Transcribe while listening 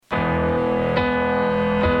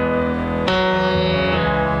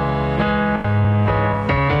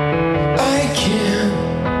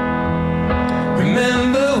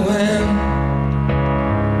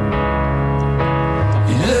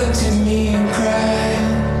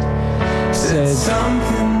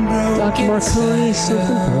Dr. Marconi,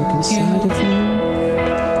 something broke inside of you.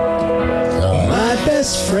 My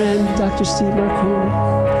best friend, Dr. Steve Marconi.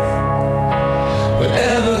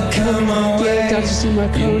 Whatever come my way, Dr. Steve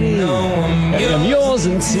Marconi. I'm yours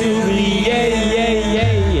until the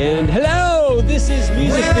and hello, this is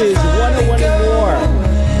Music Biz 101 and more.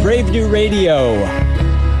 Brave New Radio,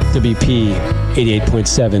 WP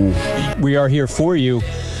 88.7. We are here for you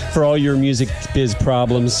for all your music biz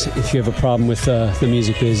problems. If you have a problem with the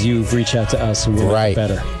music biz, you reach out to us and we'll make it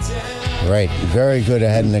better. Right. Very good. I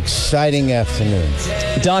had an exciting afternoon.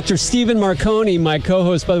 Dr. Stephen Marconi, my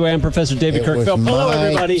co-host. By the way, I'm Professor David Kirkfeld. Hello,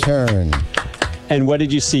 everybody. My turn. And what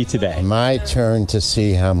did you see today? My turn to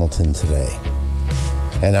see Hamilton today.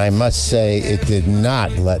 And I must say, it did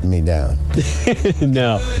not let me down.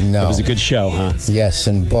 No. It was a good show, huh? Yes,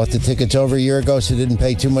 and bought the tickets over a year ago, so didn't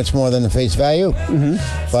pay too much more than the face value. Mm-hmm.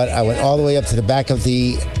 But I went all the way up to the back of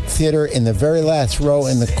the theater in the very last row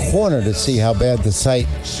in the corner to see how bad the sight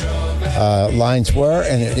lines were,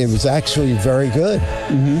 and it was actually very good.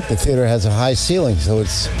 Mm-hmm. The theater has a high ceiling, so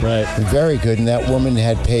it's very good. And that woman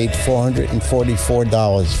had paid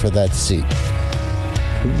 $444 for that seat.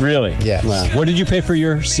 Really? Yes. Wow. What did you pay for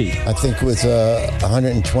your seat? I think it was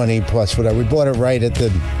 $120 plus whatever. We bought it right at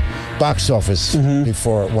the box office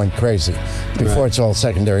before it went crazy. Before it's all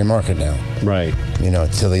secondary market now. Right. You know,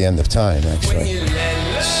 till the end of time, actually.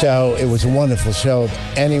 So it was a wonderful show.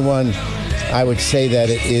 Anyone, I would say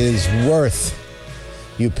that it is worth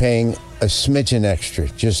you paying a smidgen extra.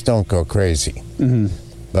 Just don't go crazy. Mm-hmm.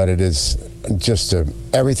 But it is just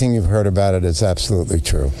everything you've heard about it is absolutely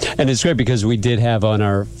true. And it's great because we did have on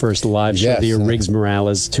our first live show the Riggs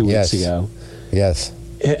Morales 2 weeks ago. Yes.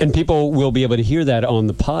 And people will be able to hear that on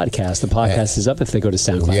the podcast. The podcast is up if they go to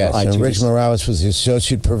SoundCloud. Yes, or iTunes. and Riggs Morales was the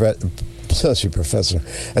associate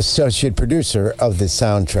producer of the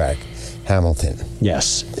soundtrack, Hamilton.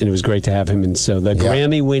 Yes, and it was great to have him. And so the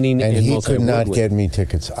Grammy-winning and he could not get me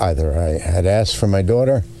tickets either. I had asked for my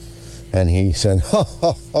daughter, and he said, ho,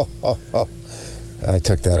 ho, ho, ho, ho. I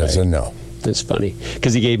took that as a no. That's funny,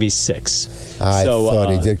 because he gave me 6. I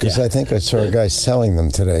thought he did, because I think I saw a guy selling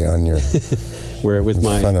them today on your... We're with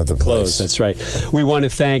my front of the clothes. That's right. We want to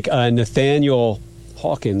thank Nathaniel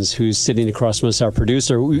Hawkins, who's sitting across from us, our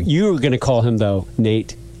producer. You were going to call him, though,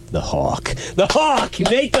 Nate the Hawk. The Hawk!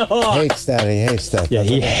 Nate the Hawk! He hates that. Yeah,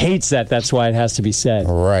 he hates that. That's why it has to be said.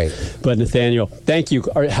 Right. But Nathaniel, thank you.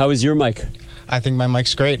 How is your mic? I think my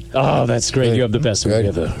mic's great. Oh, that's great. Good. You have the best one. You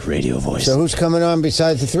have a radio voice. So who's coming on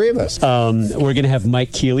besides the three of us? We're going to have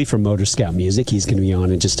Mike Kealey from Motor Scout Music. He's going to be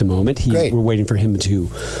on in just a moment. Great. We're waiting for him to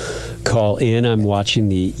call in. I'm watching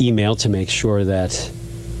the email to make sure that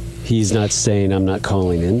he's not saying I'm not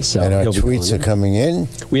calling in. So and our tweets are coming in.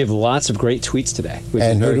 We have lots of great tweets today.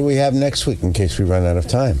 And who do we have next week in case we run out of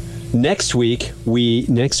time? Next week we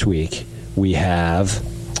have...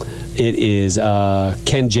 It is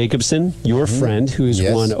Ken Jacobson, your friend, who's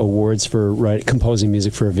won awards for composing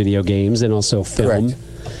music for video games and also film.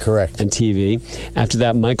 Correct. And TV. After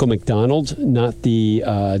that, Michael McDonald, not the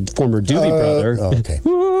former Doobie Brother. Okay.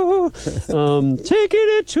 Taking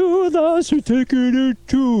it to the...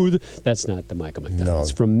 That's not the Michael McDonald. No.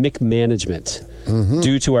 It's from Mick Management. Mm-hmm.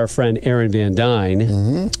 Due to our friend Aaron Van Dyne,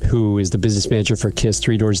 who is the business manager for KISS,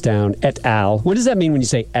 Three Doors Down, et al. What does that mean when you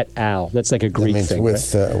say et al? That's like a Greek thing,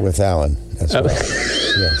 with Alan as well.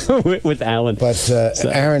 Yes. With Alan. But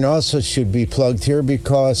Aaron also should be plugged here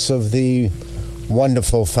because of the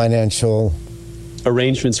wonderful financial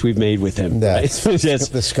arrangements we've made with him. Yes.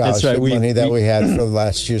 The scholarship money that we had for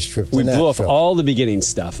last year's trip to Nashville. We blew off all the beginning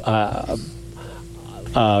stuff.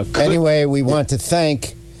 Anyway, we want to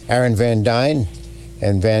thank Aaron Van Dyne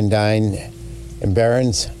and Van Dyne and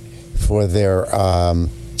Barons for their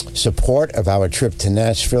support of our trip to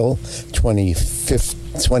Nashville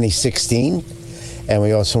 2016. And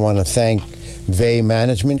we also want to thank Vay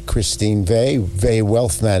Management, Christine Vay, Vay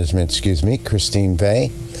Wealth Management, Christine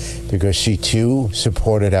Vay, because she too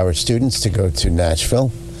supported our students to go to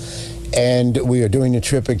Nashville. And we are doing the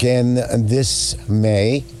trip again this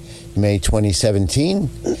May 2017,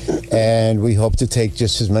 and we hope to take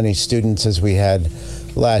just as many students as we had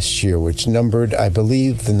last year, which numbered, I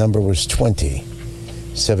believe the number was 20,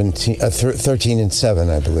 13 and 7,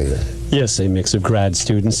 I believe. Yes, a mix of grad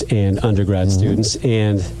students and undergrad students,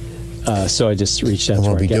 and so I just reached out to our guests.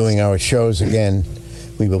 We'll be doing our shows again.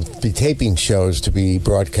 We will be taping shows to be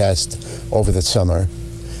broadcast over the summer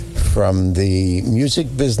from the Music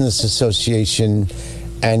Business Association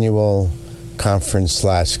annual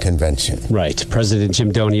conference/convention. Right. President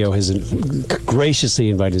Jim Donio has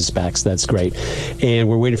graciously invited us back, so that's great. And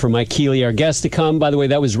we're waiting for Mike Kealey, our guest, to come. By the way,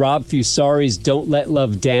 that was Rob Fusari's Don't Let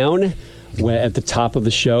Love Down. at the top of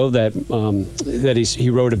the show that he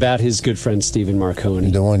wrote about his good friend Stephen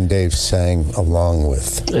Marconi. The one Dave sang along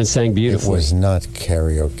with. And sang beautifully. It was not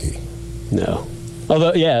karaoke. No.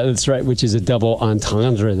 Although, yeah, that's right, which is a double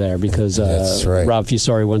entendre there, because That's right. Rob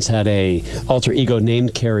Fusari once had a alter ego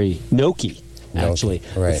named Carrie Noki, actually.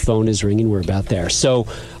 Right. The phone is ringing. We're about there. So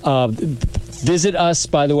visit us,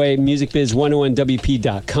 by the way,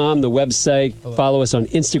 musicbiz101wp.com, the website. Hello. Follow us on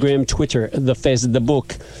Instagram, Twitter, the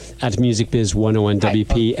Facebook at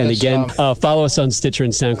musicbiz101wp. And again, follow us on Stitcher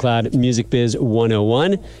and SoundCloud.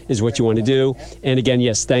 Musicbiz101 is what you want to do. And again,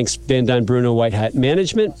 yes, thanks Van Dyne Bruno White Hat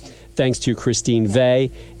Management. Thanks to Christine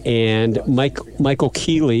Vey, and Michael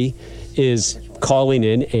Kealey is calling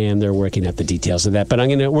in, and they're working out the details of that. But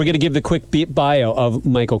we're gonna give the quick bio of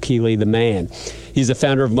Michael Kealey, the man. He's the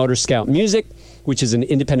founder of Motor Scout Music, which is an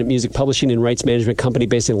independent music publishing and rights management company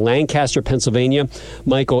based in Lancaster, Pennsylvania.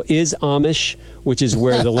 Michael is Amish, which is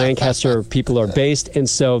where the Lancaster people are based, and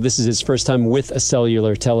so this is his first time with a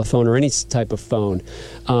cellular telephone or any type of phone.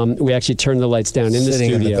 We actually turned the lights down in the studio.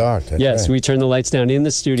 Sitting in the dark. Yes, right. We turned the lights down in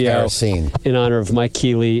the studio Kerosene. in honor of Mike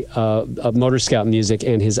Kealey of Motor Scout Music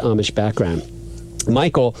and his Amish background.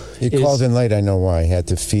 Michael called in late. I know why. He had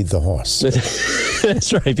to feed the horse.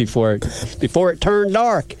 That's right, before it turned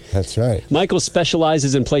dark. That's right. Michael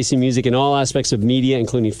specializes in placing music in all aspects of media,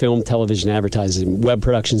 including film, television, advertising, web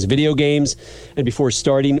productions, video games. And before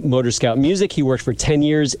starting Motor Scout Music, he worked for 10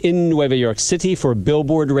 years in Nueva York City for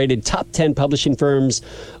Billboard-rated top 10 publishing firms,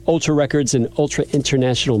 Ultra Records and Ultra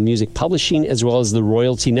International Music Publishing, as well as the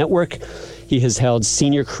Royalty Network. He has held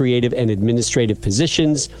senior creative and administrative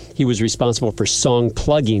positions. He was responsible for song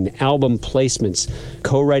plugging, album placements,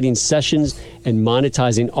 co-writing sessions, and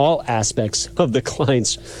monetizing all aspects of the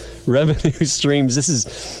client's revenue streams. This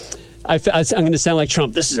is, I'm going to sound like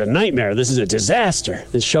Trump. This is a nightmare. This is a disaster.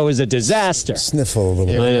 This show is a disaster. Sniffle a little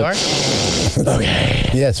bit. Okay.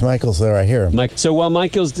 Yes, Michael's there. I hear him. So while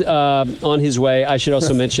Michael's on his way, I should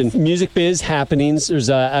also mention Music Biz happenings. There's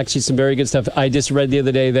actually some very good stuff. I just read the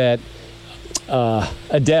other day that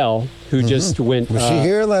Adele, who just went... Was she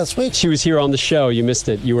here last week? She was here on the show. You missed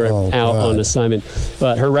it. You were out on assignment.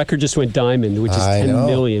 But her record just went diamond, which is 10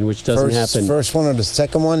 million, which doesn't happen. First one or the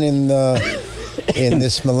second one in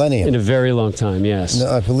this millennium? In a very long time, yes. No,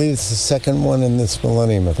 I believe it's the second one in this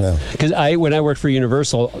millennium now. Because when I worked for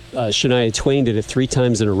Universal, Shania Twain did it 3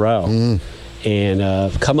 times in a row.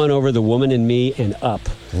 And Come On Over, The Woman and Me, and Up.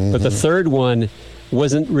 But the third one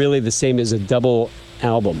wasn't really the same as a double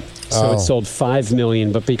album. So it sold 5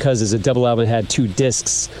 million, but because as a double album it had 2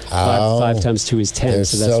 discs, 5 times 2 is 10. They're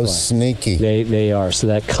so that's so why. Sneaky. They are. So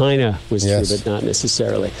that kind of was true, but not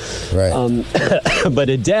necessarily. Right. But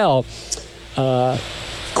Adele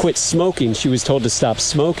quit smoking. She was told to stop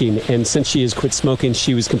smoking, and since she has quit smoking,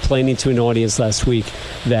 she was complaining to an audience last week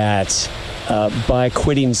that by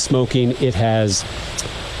quitting smoking, it has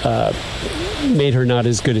made her not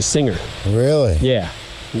as good a singer. Really? Yeah.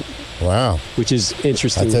 Wow. Which is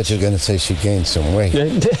interesting. I thought you were going to say she gained some weight,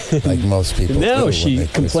 like most people do. No, she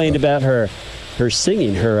complained about her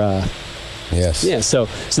singing, her... Yes. Yeah, so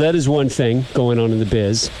that is one thing going on in the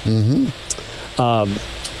biz.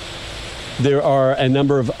 There are a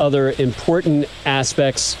number of other important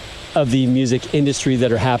aspects of the music industry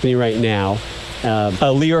that are happening right now.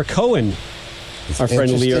 Lear Cohen, our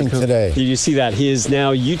friend Lear Cohen. Today. Did you see that? He is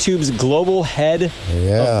now YouTube's global head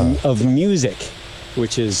of music,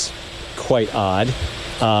 which is quite odd.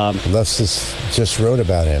 Lefsis just wrote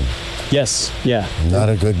about him. Yes, yeah. Not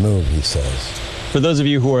a good move, he says. For those of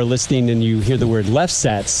you who are listening and you hear the word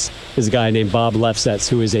Lefsetz, there's a guy named Bob Lefsetz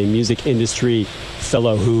who is a music industry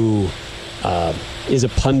fellow who is a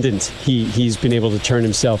pundit. He's been able to turn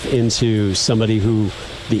himself into somebody who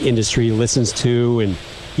the industry listens to, and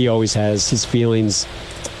he always has his feelings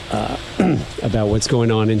about what's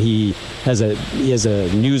going on, and he has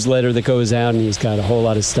a newsletter that goes out, and he's got a whole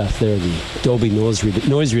lot of stuff there. The Dolby noise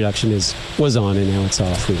reduction was on, and now it's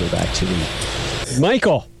off. We go back to the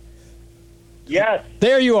Michael. Yes.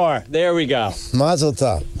 There you are. There we go. Mazel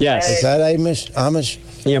tov. Yes. Is that Amish?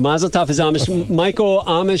 Yeah, Mazel tov is Amish. Michael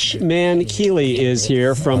Amish Man Kealey is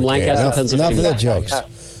here from Lancaster, Pennsylvania. Enough of the jokes.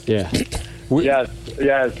 Yeah.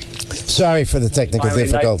 Yes. Sorry for the technical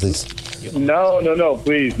difficulties. No,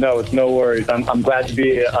 please, no, it's no worries. I'm glad to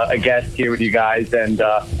be a guest here with you guys, and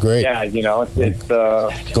great. Yeah, it's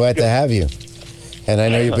glad to have you. And I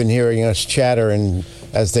know you've been hearing us chatter, and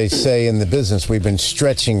as they say in the business, we've been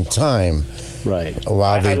stretching time. Right.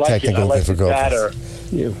 While the technical difficulties. Chatter.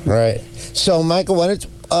 Yeah. Right. So, Michael, why don't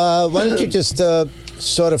you just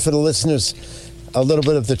sort of for the listeners a little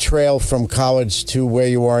bit of the trail from college to where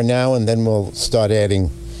you are now, and then we'll start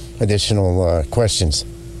adding additional questions.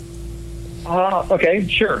 Okay,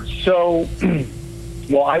 sure. So,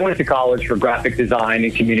 well, I went to college for graphic design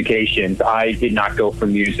and communications. I did not go for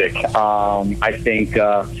music. I think,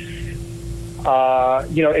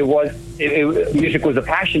 music was a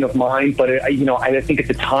passion of mine, but I think at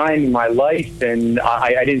the time in my life, and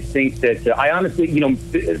I didn't think that. I honestly,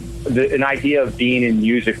 an idea of being in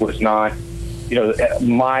music was not.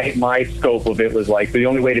 My scope of it was like the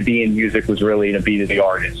only way to be in music was really to be the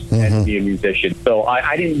artist and to be a musician. So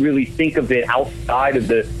I didn't really think of it outside of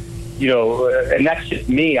the, and that's just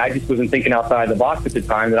me. I just wasn't thinking outside the box at the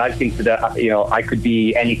time. That I think that I could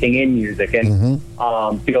be anything in music, and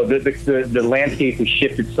the landscape has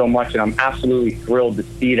shifted so much, and I'm absolutely thrilled to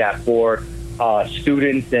see that for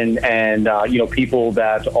students and people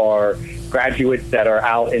that are graduates that are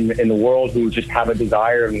out in the world who just have a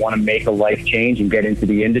desire and want to make a life change and get into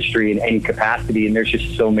the industry in any capacity. And there's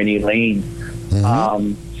just so many lanes.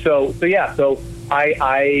 So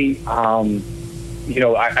I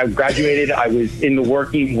graduated. I was in the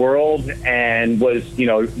working world and was,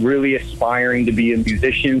 really aspiring to be a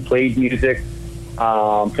musician, played music,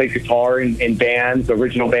 played guitar in bands,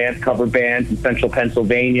 original bands, cover bands in central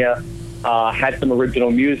Pennsylvania. Had some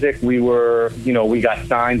original music. We were, we got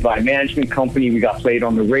signed by a management company. We got played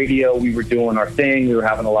on the radio. We were doing our thing. We were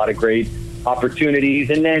having a lot of great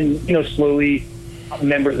opportunities. And then, slowly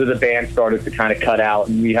members of the band started to kind of cut out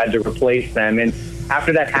and we had to replace them. And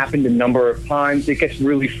after that happened a number of times, it gets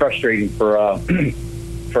really frustrating for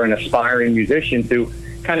an aspiring musician to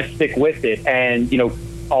kind of stick with it and,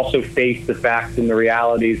 also face the facts and the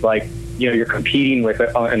realities like, you're competing with,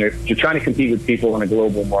 you're trying to compete with people in a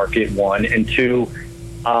global market, one, and two,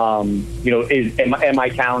 am I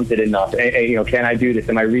talented enough? Can I do this?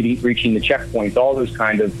 Am I reaching the checkpoints? All those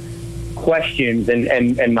kind of questions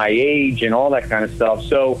and my age and all that kind of stuff.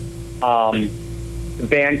 So the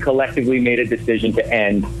band collectively made a decision to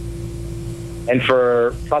end. And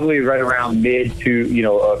for probably right around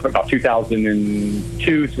about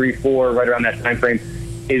 2002, 3, 4, right around that time frame,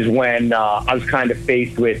 is when I was kind of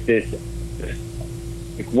faced with this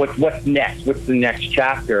what's next? What's the next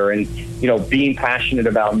chapter? And, being passionate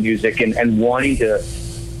about music and wanting to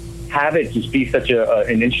have it just be such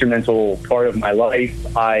an instrumental part of my life,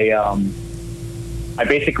 I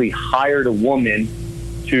basically hired a woman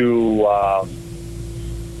to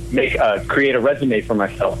create a resume for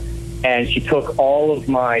myself. And she took all of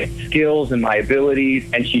my skills and my abilities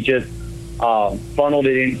and she just funneled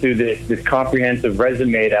it into this comprehensive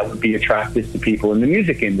resume that would be attractive to people in the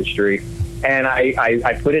music industry. And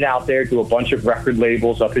I put it out there to a bunch of record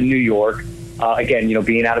labels up in New York. Again,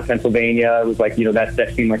 being out of Pennsylvania, it was like,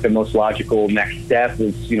 that seemed like the most logical next step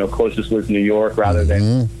was, closest was New York rather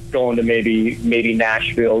than going to maybe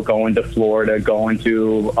Nashville, going to Florida, going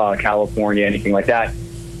to California, anything like that.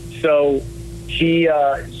 So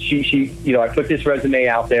I put this resume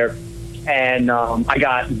out there and I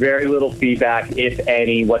got very little feedback, if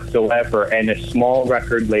any, whatsoever. And a small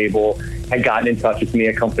record label had gotten in touch with me,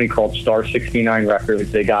 a company called Star 69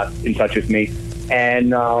 Records. They got in touch with me.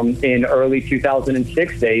 And in early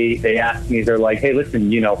 2006, they asked me, they're like, hey, listen,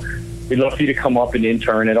 we'd love for you to come up and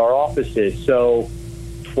intern at our offices. So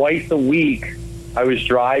twice a week, I was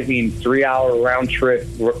driving 3-hour round trip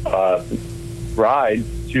ride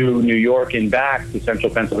to New York and back to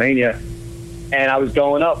central Pennsylvania. And I was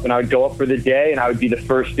going up and I would go up for the day and I would be the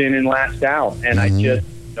first in and last out. And I just,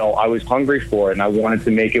 I was hungry for it and I wanted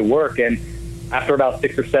to make it work. And after about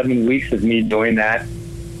 6 or 7 weeks of me doing that,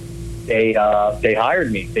 they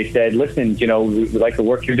hired me. They said, listen, we like the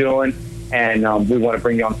work you're doing and we want to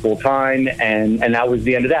bring you on full time. And that was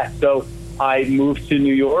the end of that. So I moved to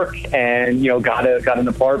New York and, got an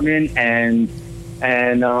apartment and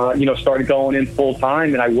started going in full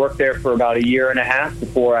time. And I worked there for about 1.5 years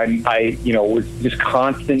before I was just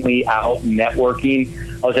constantly out networking.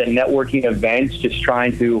 I was at networking events, just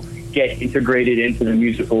trying to get integrated into the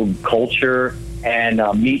musical culture and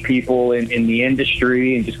meet people in the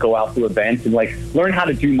industry and just go out to events and learn how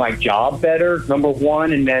to do my job better, number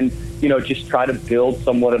one, and then, just try to build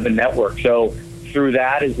somewhat of a network. So through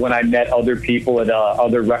that is when I met other people at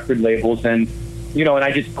other record labels and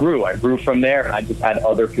I just grew. I grew from there, and I just had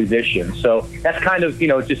other positions. So that's kind of,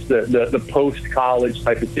 just the post-college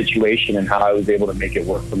type of situation and how I was able to make it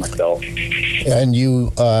work for myself. And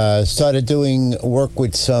you started doing work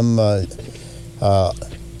with some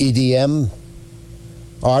EDM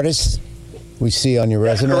artists we see on your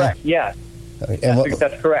resume? That's correct, yeah.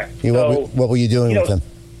 That's correct. What were you doing with them?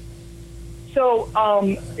 So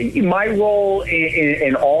my role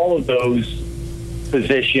in all of those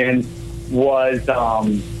positions was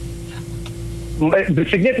the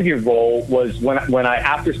significant role was when I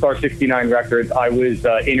after Star 69 Records, I was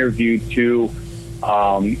interviewed to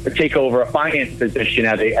take over a finance position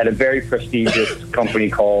at a very prestigious company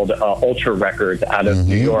called Ultra Records out of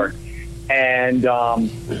New York. And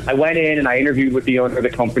I went in and I interviewed with the owner of the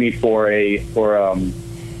company for the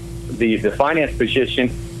finance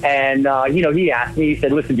position. And, he asked me, he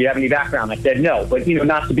said, listen, do you have any background? I said, no. But,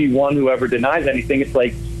 not to be one who ever denies anything. It's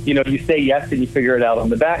like, you say yes and you figure it out on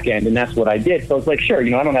the back end. And that's what I did. So I was like, sure, I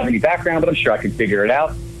don't have any background, but I'm sure I could figure it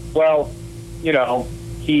out. Well,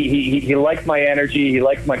 he liked my energy. He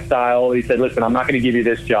liked my style. He said, listen, I'm not going to give you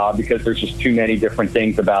this job because there's just too many different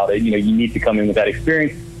things about it. You need to come in with that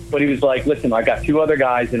experience. But he was like, listen, I got 2 other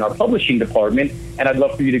guys in our publishing department, and I'd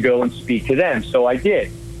love for you to go and speak to them. So I did.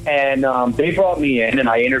 And they brought me in, and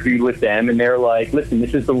I interviewed with them, and they're like, listen,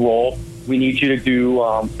 this is the role. We need you to do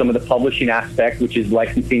some of the publishing aspect, which is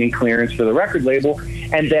licensing and clearance for the record label,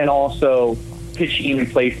 and then also pitching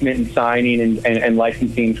and placement and signing and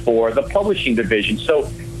licensing for the publishing division. So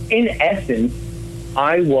in essence,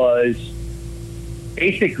 I was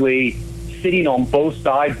basically sitting on both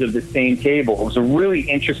sides of the same table. It was a really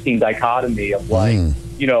interesting dichotomy of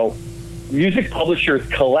music publishers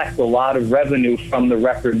collect a lot of revenue from the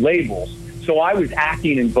record labels. So I was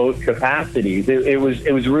acting in both capacities. It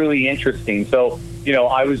was really interesting. So,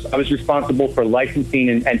 I was responsible for licensing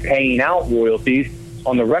and paying out royalties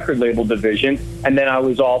on the record label division. And then I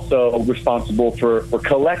was also responsible for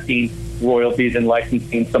collecting royalties and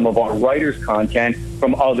licensing some of our writers' content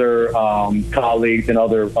from other colleagues and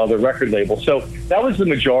other record labels. So that was the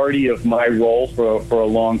majority of my role for a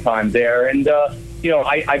long time there. And,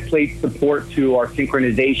 I played support to our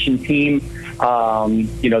synchronization team,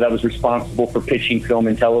 that was responsible for pitching film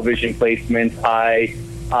and television placements. I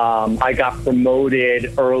got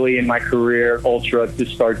promoted early in my career at Ultra to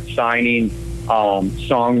start signing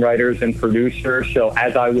songwriters and producers. So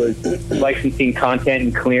as I was licensing content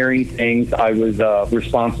and clearing things, I was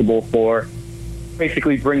responsible for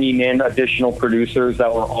basically bringing in additional producers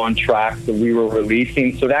that were on tracks that we were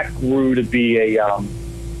releasing. So that grew to be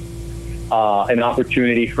an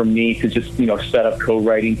opportunity for me to just, set up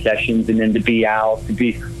co-writing sessions and then to be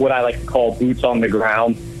what I like to call boots on the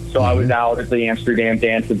ground. So I was out at the Amsterdam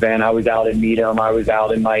dance event. I was out at Needham. I was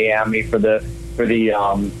out in Miami for the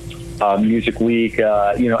Music Week, and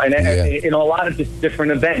a lot of just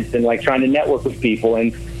different events and like trying to network with people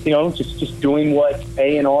and, just doing what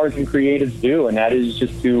A&Rs and creatives do. And that is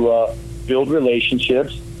just to build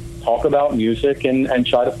relationships, talk about music, and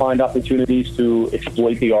try to find opportunities to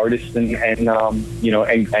exploit the artists and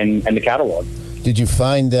the catalog. Did you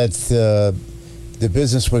find that the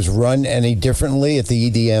business was run any differently at the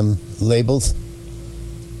EDM labels?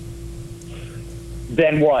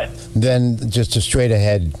 Then what? Then just a straight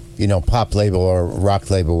ahead, pop label or rock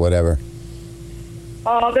label, whatever.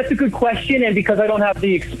 That's a good question, and because I don't have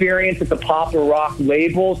the experience at the pop or rock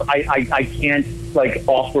labels, I can't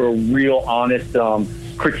offer a real honest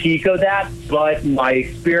critique of that. But my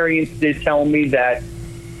experience did tell me that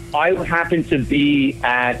I happened to be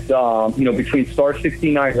at between Star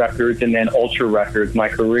 69 Records and then Ultra Records, my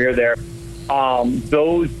career there.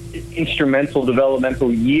 Those instrumental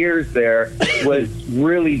developmental years there was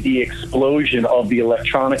really the explosion of the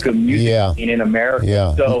electronica music scene in America.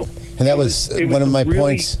 Yeah. So, and that was one of my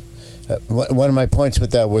points. One of my points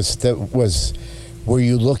with that was, were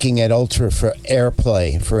you looking at Ultra for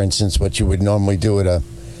airplay, for instance, what you would normally do at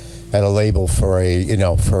a label for a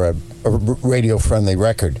radio friendly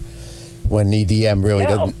record, when EDM really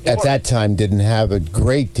at that time didn't have a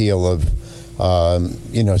great deal of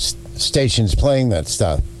stations playing that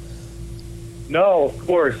stuff. No, of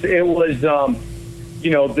course. It was,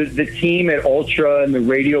 the team at Ultra and the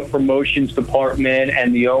radio promotions department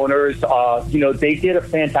and the owners, they did a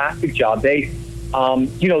fantastic job. They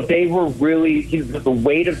were really, the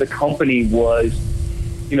weight of the company was,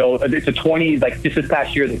 it's a 20, just this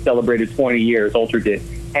past year they celebrated 20 years, Ultra did.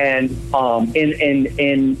 And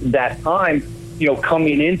in that time,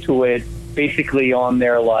 coming into it, basically on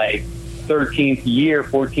their 13th year,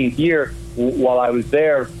 14th year, while I was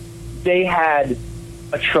there, they had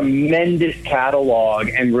a tremendous catalog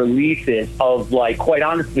and releases of, quite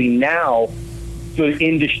honestly now, the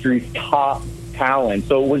industry's top talent.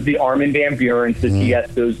 So it was the Armin van Buurens, the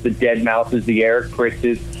Tiestos, the Deadmau5s, the Eric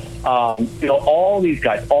Pritz's, all these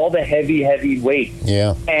guys, all the heavy weight.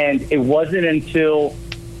 Yeah. And it wasn't until,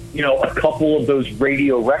 a couple of those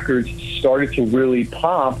radio records started to really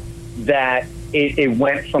pop that it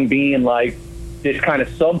went from being this kind of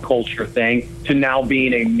subculture thing to now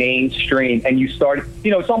being a mainstream. And you started,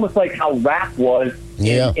 it's almost like how rap was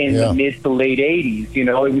in the mid to late 80s.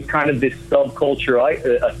 It was kind of this subculture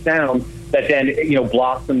sound that then,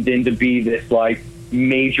 blossomed into be this like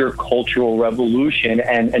major cultural revolution,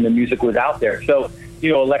 and the music was out there. So,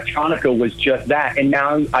 electronica was just that. And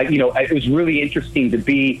now, it was really interesting to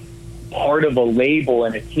be part of a label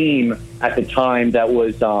and a team at the time that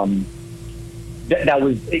was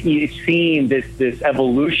seeing this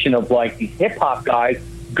evolution of like these hip hop guys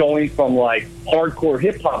going from like hardcore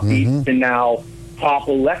hip hop beats to now pop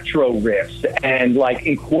electro riffs and like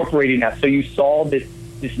incorporating that. So you saw this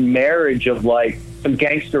marriage of like some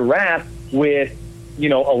gangster rap with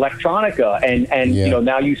electronica, and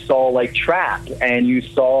now you saw like trap, and you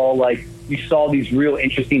saw these real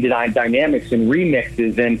interesting dynamics and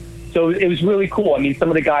remixes, and so it was really cool. I mean, some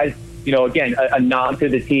of the guys, again, a nod to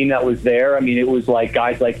the team that was there. I mean, it was like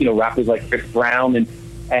guys like rappers like Chris Brown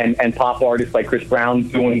and pop artists like Chris Brown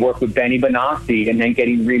doing work with Benny Benassi, and then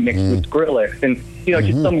getting remixed with Skrillex, and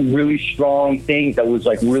just some really strong things that was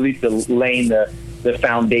like really laying the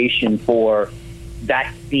foundation for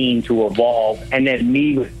that scene to evolve. And then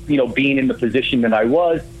me with being in the position that I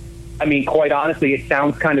was, I mean, quite honestly, it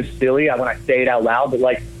sounds kind of silly when I say it out loud, but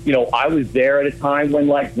like, I was there at a time when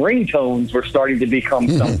like ringtones were starting to become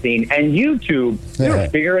something, and YouTube, they were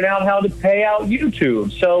figuring out how to pay out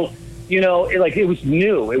YouTube. So, it was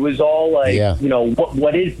new. It was all like,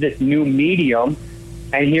 what is this new medium?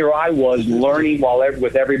 And here I was learning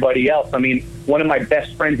with everybody else. I mean, one of my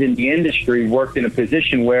best friends in the industry worked in a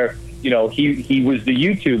position where, he was the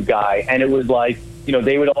YouTube guy, and it was like,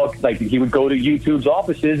 they would all like, he would go to YouTube's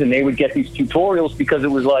offices and they would get these tutorials, because it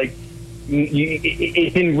was like,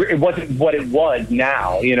 it wasn't what it was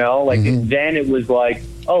now, then it was like,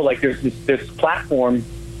 oh, like there's this platform,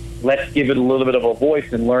 let's give it a little bit of a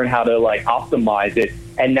voice and learn how to like optimize it.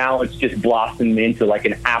 And now it's just blossomed into like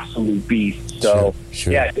an absolute beast. So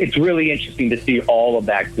sure. Yeah, it's really interesting to see all of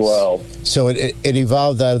that grow. So it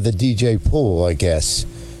evolved out of the DJ pool, I guess,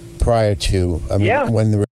 prior to,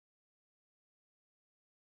 when the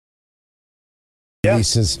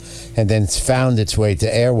releases, and then it's found its way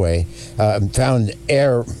to found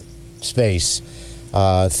air space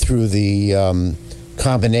through the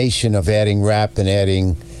combination of adding rap and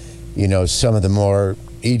adding, some of the more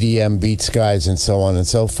EDM beats guys and so on and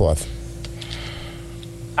so forth.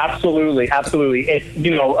 Absolutely. It's,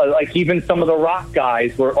 like even some of the rock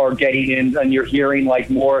guys are getting in, and you're hearing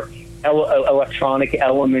like more electronic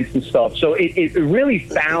elements and stuff. So it really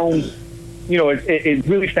found, it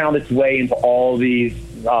really found its way into all these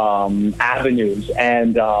avenues.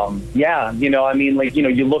 And I mean, like,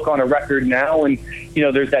 you look on a record now, and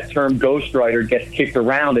there's that term ghostwriter gets kicked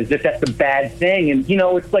around as if that's a bad thing. And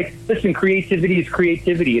it's like, listen, creativity is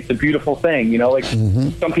creativity. It's a beautiful thing.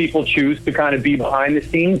 Some people choose to kind of be behind the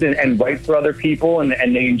scenes and write for other people, and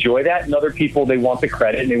they enjoy that, and other people, they want the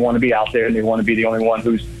credit and they want to be out there and they want to be the only one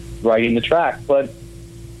who's writing the track. But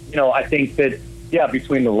I think that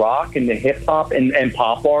between the rock and the hip hop and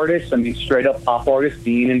pop artists, I mean, straight up pop artists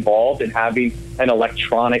being involved and having an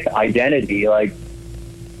electronic identity, like,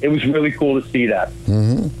 it was really cool to see that.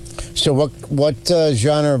 So what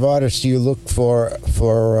genre of artists do you look for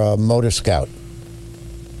Motor Scout?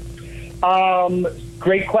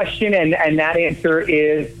 Great question, and that answer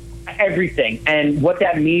is everything. And what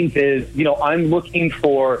that means is, I'm looking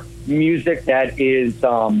for music that is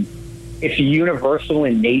it's universal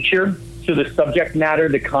in nature. So the subject matter,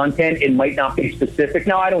 the content, it might not be specific.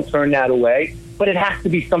 Now, I don't turn that away, but it has to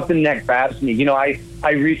be something that grabs me. I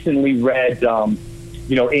recently read,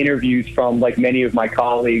 interviews from like many of my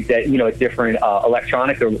colleagues at, at different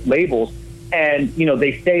electronica labels. And,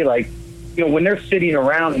 they say like, when they're sitting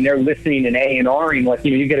around and they're listening and A&Ring, like,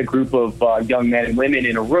 you get a group of young men and women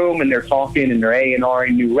in a room, and they're talking and they're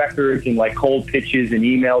A&Ring new records, and like cold pitches and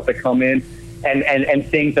emails that come in, and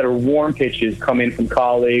things that are warm pitches come in from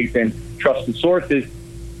colleagues and trusted sources.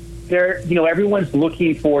 They're, everyone's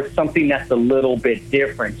looking for something that's a little bit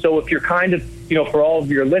different. So if you're kind of, for all of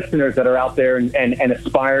your listeners that are out there and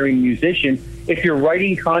aspiring musicians, if you're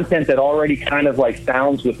writing content that already kind of like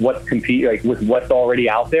sounds with what's with what's already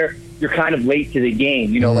out there, you're kind of late to the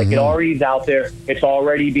game. Like, it already is out there, it's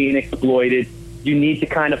already being exploited. You need to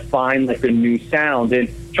kind of find like a new sound. And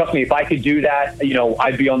trust me, if I could do that,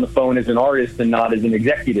 I'd be on the phone as an artist and not as an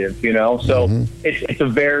executive. So it's a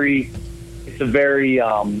very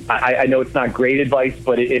I know it's not great advice,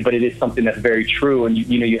 but it is something that's very true. And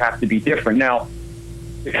you have to be different. Now,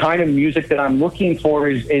 the kind of music that I'm looking for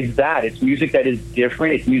is that it's music that is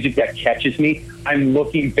different. It's music that catches me. I'm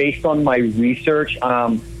looking based on my research.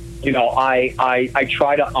 I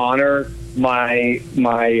try to honor my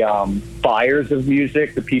buyers of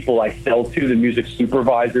music, the people I sell to, the music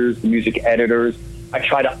supervisors, the music editors. I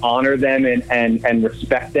try to honor them and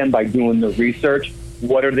respect them by doing the research.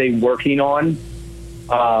 what are they working on?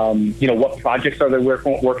 What projects are they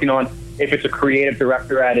working on? If it's a creative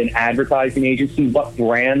director at an advertising agency, what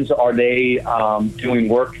brands are they doing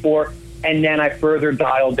work for? And then I further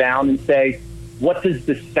dial down and say, what does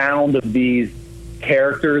the sound of these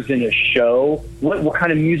characters in a show, what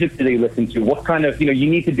kind of music do they listen to? What kind of, you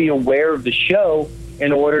need to be aware of the show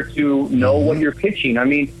in order to know what you're pitching. I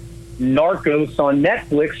mean, Narcos on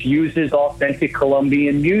Netflix uses authentic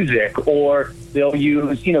Colombian music, or they'll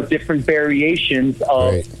use, different variations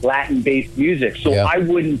of Latin-based music. So I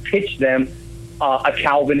wouldn't pitch them a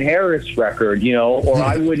Calvin Harris record, or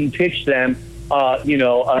I wouldn't pitch them,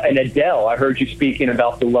 an Adele. I heard you speaking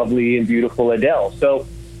about the lovely and beautiful Adele. So,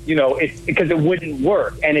 it's because it wouldn't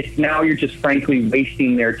work. And it's now you're just frankly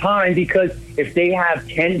wasting their time, because if they have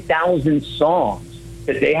 10,000 songs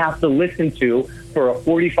that they have to listen to for a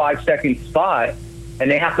 45-second spot, and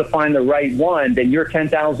they have to find the right one, then your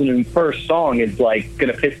 10,001st song is like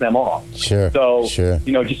going to piss them off. Sure. So, sure.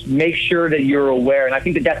 Just make sure that you're aware. And I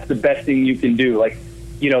think that that's the best thing you can do. Like,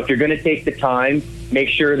 if you're going to take the time, make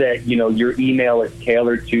sure that, your email is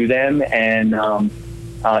tailored to them. And,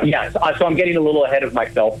 so I'm getting a little ahead of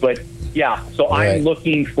myself, but so right. I'm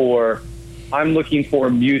looking for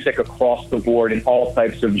music across the board in all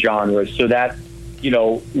types of genres. So that's,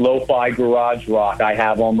 lo-fi garage rock I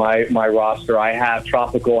have on my roster. I have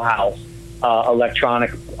tropical house,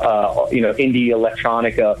 electronic, indie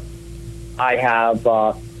electronica. I have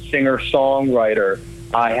singer-songwriter.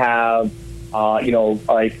 I have,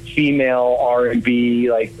 like female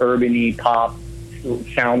R&B, like urban-y pop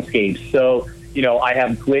soundscapes. So, I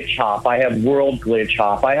have glitch hop. I have world glitch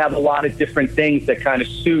hop. I have a lot of different things that kind of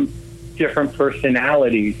suit different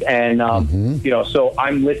personalities, and so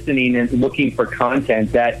I'm listening and looking for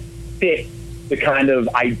content that fits the kind of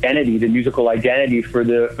identity, the musical identity for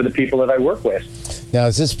the people that I work with. Now,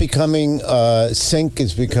 is this becoming Sync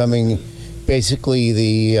is becoming basically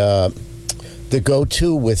the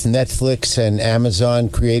go-to with Netflix and Amazon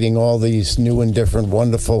creating all these new and different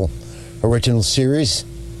wonderful original series?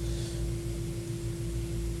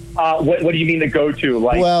 What do you mean the go-to?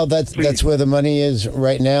 Like, well, that's where the money is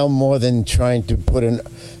right now, more than trying to put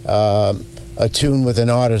a tune with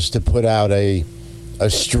an artist to put out a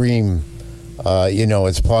stream,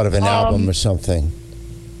 as part of an album or something.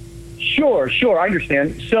 Sure, I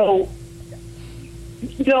understand. So,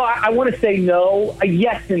 I want to say no,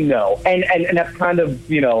 yes and no, and that's kind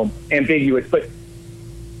of ambiguous, but.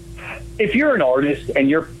 If you're an artist and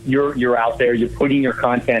you're out there, you're putting your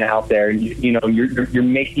content out there, and you're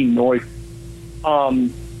making noise.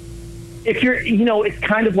 If you're, it's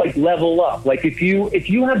kind of like level up. Like if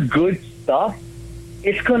you have good stuff,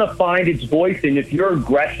 it's gonna find its voice. And if you're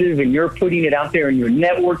aggressive and you're putting it out there and you're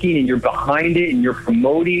networking and you're behind it and you're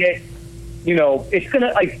promoting it, it's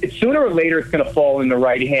gonna sooner or later it's gonna fall in the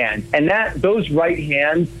right hand. And those right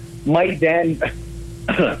hands might then,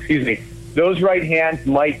 excuse me. Those right hands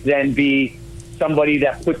might then be somebody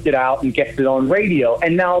that puts it out and gets it on radio,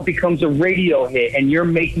 and now it becomes a radio hit, and you're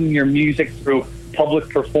making your music through public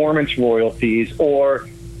performance royalties, or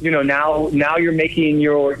now you're making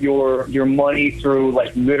your money through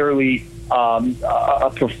like literally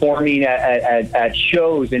performing at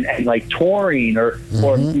shows and like touring or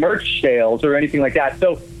merch sales or anything like that.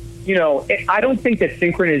 So I don't think that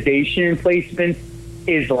synchronization placements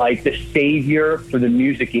is like the savior for the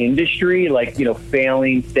music industry, like,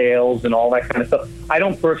 failing sales and all that kind of stuff. I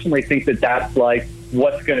don't personally think that that's like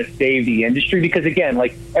what's going to save the industry, because again,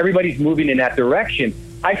 like everybody's moving in that direction.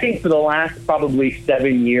 I think for the last probably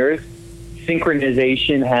 7 years,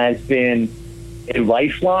 synchronization has been a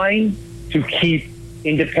lifeline to keep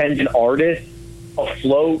independent artists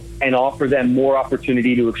afloat and offer them more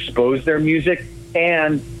opportunity to expose their music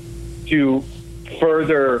and to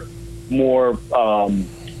further more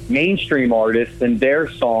mainstream artists and their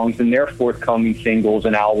songs and their forthcoming singles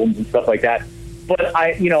and albums and stuff like that. But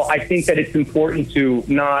I think that it's important to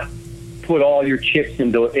not put all your chips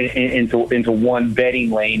into one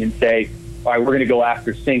betting lane and say, all right, we're going to go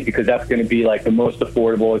after Sync because that's going to be like the most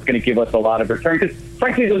affordable. It's going to give us a lot of return, because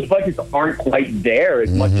frankly, those budgets aren't quite there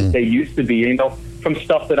as much as they used to be, from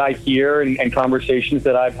stuff that I hear and conversations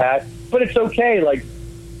that I've had. But it's okay. Like,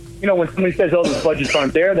 when somebody says, oh, those budgets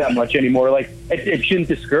aren't there that much anymore, like, it shouldn't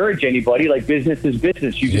discourage anybody. Like, business is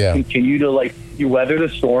business. You just continue to, you weather the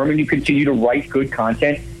storm and you continue to write good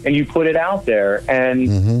content and you put it out there.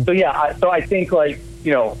 And so I think,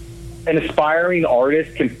 an aspiring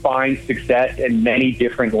artist can find success in many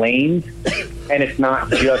different lanes, and it's not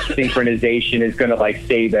just synchronization is going to,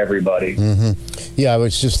 save everybody. Yeah, I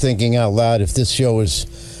was just thinking out loud, if this show was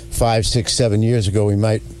 5, 6, 7 years ago, we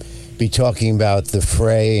might be talking about the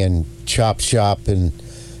Fray and Chop Shop and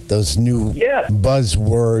those new buzz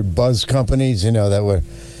companies, you know,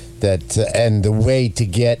 and the way to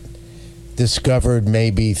get discovered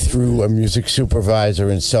maybe through a music supervisor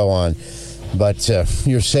and so on. But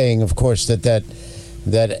you're saying, of course, that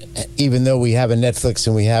even though we have a Netflix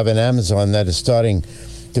and we have an Amazon that is starting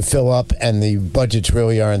to fill up and the budgets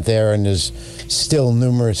really aren't there, and there's still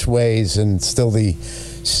numerous ways and still the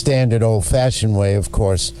standard old-fashioned way, of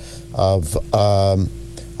course, of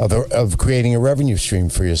creating a revenue stream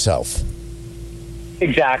for yourself.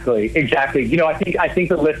 Exactly. You know, I think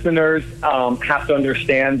the listeners have to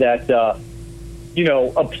understand that you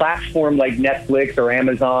know, a platform like Netflix or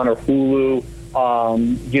Amazon or Hulu,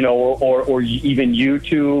 you know, or even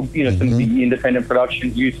YouTube, you know, some of the independent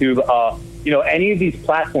productions, YouTube, you know, any of these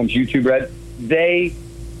platforms, YouTube Red,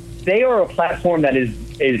 they are a platform that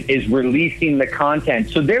is releasing the content.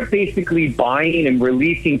 So they're basically buying and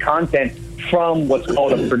releasing content from what's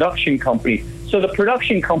called a production company. So the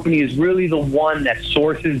production company is really the one that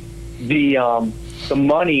sources the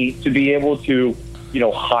money to be able to, you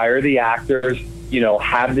know, hire the actors, you know,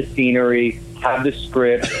 have the scenery, have the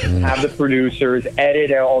script, have the producers,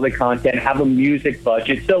 edit all the content, have a music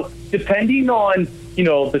budget. So depending on, you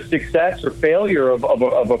know, the success or failure of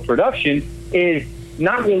a production is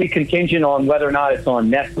not really contingent on whether or not it's on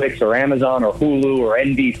Netflix or Amazon or Hulu or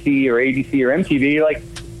NBC or ABC or MTV. Like,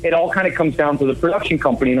 it all kind of comes down to the production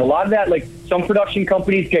company. And a lot of that, like, some production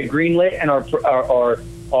companies get greenlit and are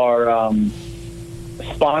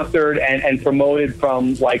sponsored and promoted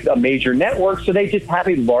from like a major network, so they just have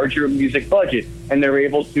a larger music budget, and they're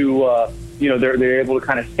able to you know, they're able to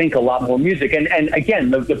kind of sync a lot more music. And again,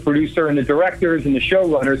 the producer and the directors and the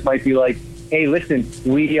showrunners might be like, hey, listen,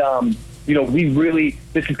 we you know, we really,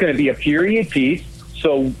 this is going to be a period piece,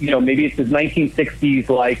 so, you know, maybe it's this 1960s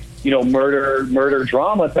like, you know, murder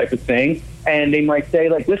drama type of thing, and they might say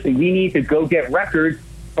like, listen, we need to go get records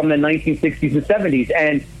from the 1960s and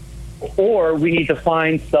 70s, or we need to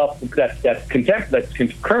find stuff that's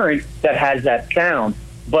concurrent that has that sound.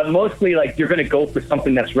 But mostly, like, you're going to go for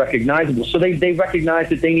something that's recognizable. So they recognize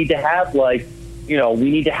that they need to have, like, you know, we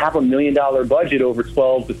need to have $1 million budget over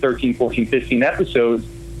 12 to 13, 14, 15 episodes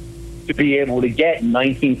to be able to get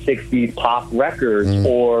 1960s pop records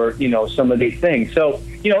or, you know, some of these things. So,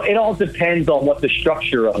 you know, it all depends on what the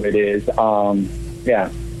structure of it is. Yeah.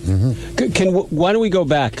 Why don't we go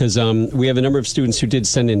back, because we have a number of students who did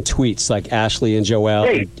send in tweets, like Ashley and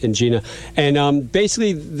Joelle and Gina, and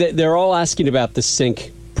basically they're all asking about the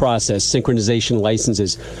sync process, synchronization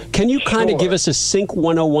licenses. Can you kind of give us a Sync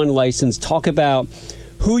 101 license, talk about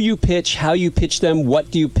who you pitch, how you pitch them, what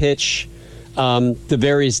do you pitch, the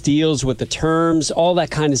various deals with the terms, all that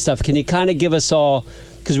kind of stuff? Can you kind of give us all,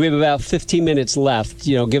 because we have about 15 minutes left,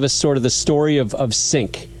 you know, give us sort of the story of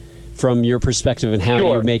sync from your perspective and how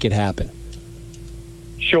you make it happen?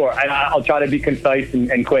 Sure, and I'll try to be concise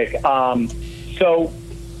and quick.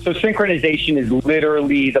 So synchronization is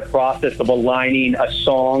literally the process of aligning a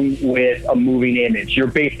song with a moving image. You're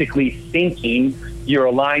basically syncing, you're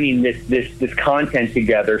aligning this content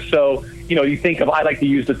together. So, you know, you think of, I like to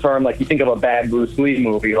use the term, like, you think of a bad Bruce Lee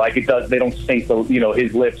movie, like they don't sync the, you know,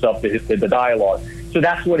 his lips up to the dialogue. So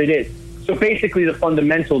that's what it is. So basically the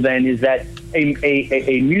fundamental then is that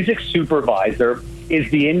a music supervisor is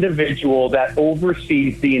the individual that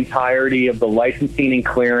oversees the entirety of the licensing and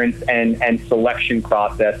clearance and selection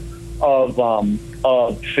process of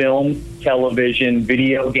film, television,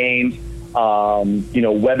 video games, you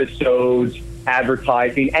know, webisodes,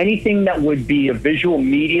 advertising, anything that would be a visual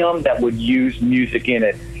medium that would use music in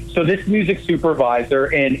it. So this music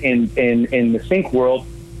supervisor in the sync world,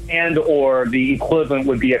 and or the equivalent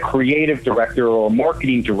would be a creative director or a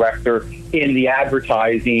marketing director in the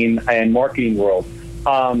advertising and marketing world.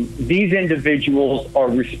 These individuals are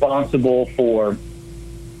responsible for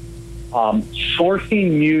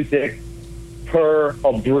sourcing music per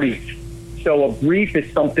a brief. So a brief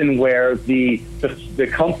is something where the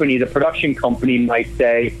company, the production company, might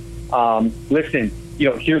say, listen, you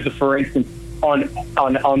know, here's a, for instance,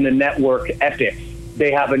 on the network Epic,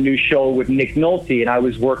 they have a new show with Nick Nolte, and I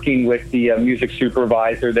was working with the music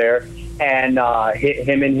supervisor there, and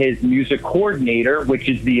him and his music coordinator, which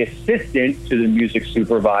is the assistant to the music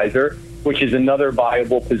supervisor, which is another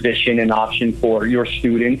viable position and option for your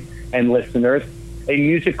students and listeners. A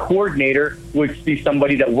music coordinator would be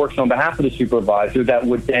somebody that works on behalf of the supervisor that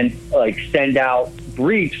would then like send out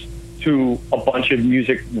briefs to a bunch of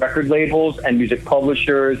music record labels and music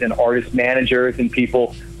publishers and artist managers and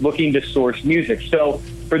people looking to source music. So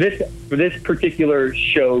for this particular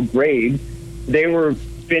show, Grade, they were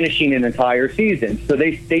finishing an entire season. So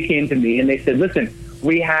they came to me and they said, listen,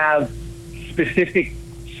 we have specific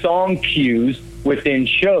song cues within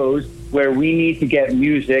shows where we need to get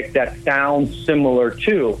music that sounds similar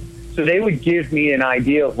to. So they would give me an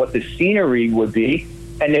idea of what the scenery would be,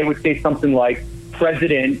 and they would say something like,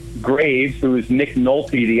 President Graves, who is Nick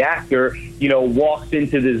Nolte, the actor, walks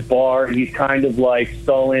into this bar and he's kind of like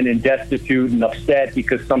sullen and destitute and upset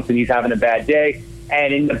because he's having a bad day.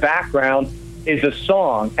 And in the background is a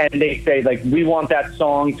song. And they say, like, we want that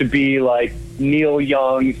song to be like Neil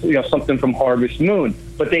Young's, something from Harvest Moon.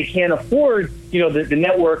 But they can't afford, the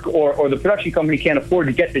network or the production company can't afford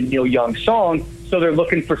to get the Neil Young song. So they're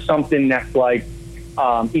looking for something that's like,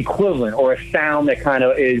 equivalent, or a sound that kind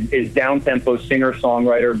of is down-tempo,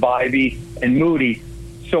 singer-songwriter, vibey, and moody.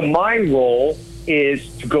 So my role is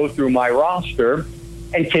to go through my roster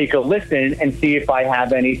and take a listen and see if I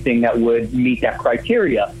have anything that would meet that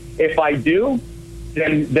criteria. If I do,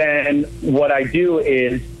 then what I do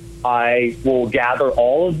is I will gather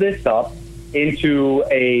all of this up into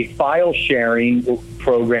a file sharing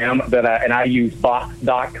program and I use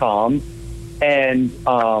Box.com, and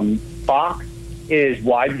Box is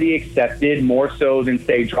widely accepted, more so than,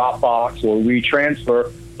 say, Dropbox or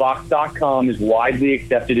WeTransfer. Box.com is widely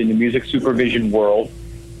accepted in the music supervision world.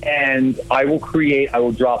 And I will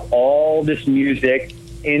drop all this music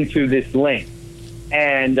into this link.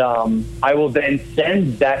 And I will then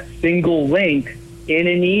send that single link in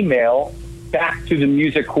an email back to the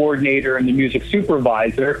music coordinator and the music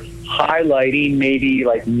supervisor, highlighting maybe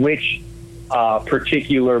like which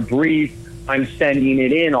particular brief I'm sending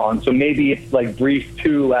it in on. So maybe it's like brief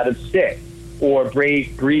 2 out of 6, or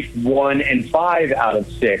brief 1 and 5 out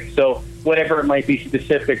of 6. So whatever it might be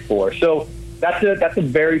specific for. So that's a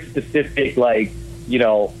very specific, like,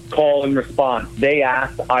 call and response. They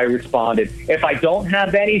asked, I responded. If I don't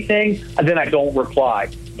have anything, then I don't reply.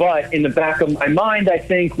 But in the back of my mind, I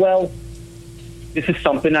think, well, this is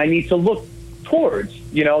something I need to look towards.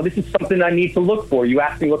 This is something I need to look for. You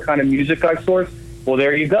asked me what kind of music I source. Well,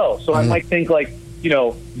 there you go. So I might think like,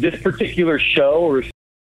 this particular show or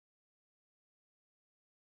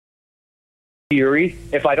series,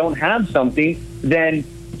 if I don't have something, then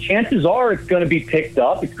chances are it's going to be picked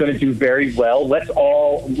up. It's going to do very well. Let's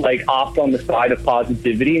all like opt on the side of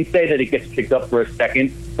positivity and say that it gets picked up for a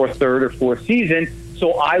second or third or fourth season.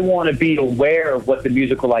 So I want to be aware of what the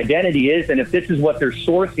musical identity is. And if this is what they're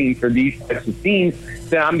sourcing for these types of scenes,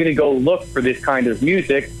 then I'm going to go look for this kind of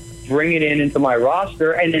music, bring it into my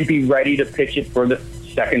roster, and then be ready to pitch it for the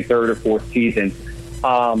second, third, or fourth season.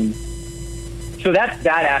 So that's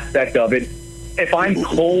that aspect of it. If I'm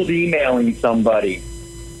cold emailing somebody,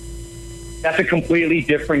 that's a completely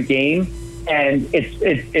different game, and it's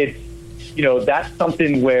that's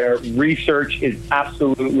something where research is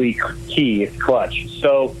absolutely key. It's clutch.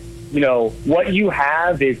 So what you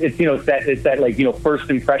have is it's that first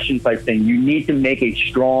impression type thing. You need to make a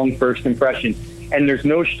strong first impression. And there's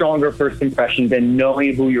no stronger first impression than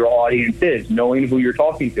knowing who your audience is, knowing who you're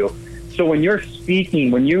talking to. So when you're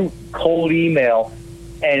speaking, when you cold email,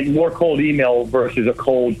 and more cold email versus a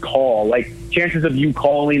cold call, like chances of you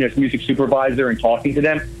calling as music supervisor and talking to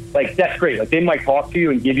them, like that's great. Like they might talk to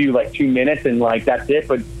you and give you like 2 minutes and like that's it.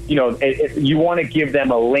 But you want to give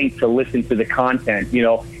them a link to listen to the content,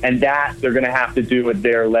 and that they're going to have to do at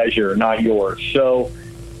their leisure, not yours. So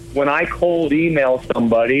when I cold email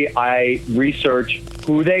somebody, I research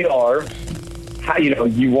who they are. How,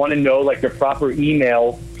 you want to know like the proper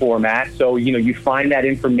email format. So, you find that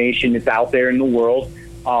information that's out there in the world.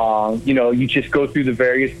 You just go through the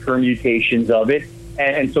various permutations of it.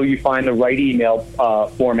 And so you find the right email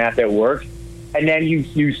format that works. And then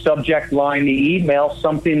you subject line the email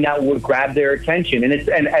something that would grab their attention.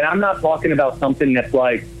 And I'm not talking about something that's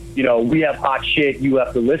like, we have hot shit, you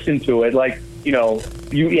have to listen to it. Like,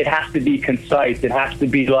 it has to be concise. It has to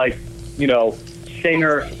be like,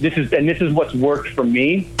 singer. This is what's worked for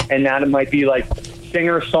me. And that it might be like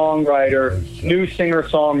singer-songwriter, new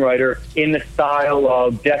singer-songwriter in the style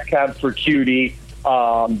of Death Cab for Cutie,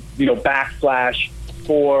 backslash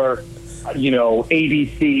for,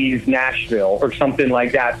 ABC's Nashville or something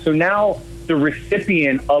like that. So now the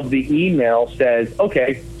recipient of the email says,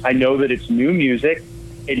 okay, I know that it's new music.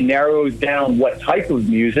 It narrows down what type of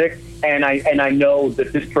music. And I know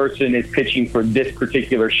that this person is pitching for this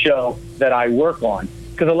particular show that I work on.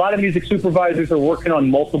 Because a lot of music supervisors are working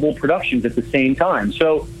on multiple productions at the same time.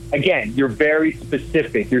 So again, you're very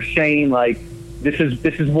specific. You're saying like, this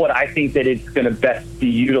is what I think that it's going to best be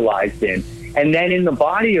utilized in. And then in the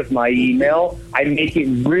body of my email, I make it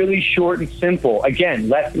really short and simple. Again,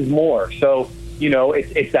 less is more. So,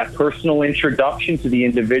 it's that personal introduction to the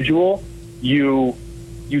individual. You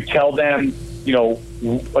tell them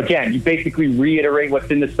again, you basically reiterate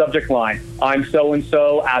what's in the subject line. I'm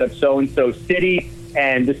so-and-so out of so-and-so city,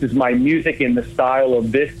 and this is my music in the style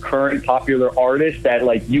of this current popular artist that,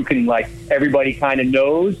 like, you can, like, everybody kind of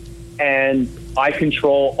knows, and I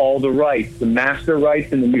control all the rights, the master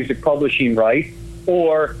rights and the music publishing rights,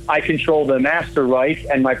 or I control the master rights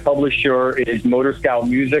and my publisher is Motor Scout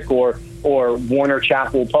Music or Warner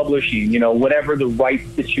Chappell Publishing, whatever the right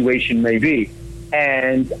situation may be.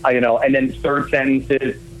 And, and then the third sentence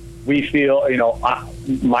is, we feel,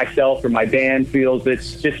 myself or my band feels that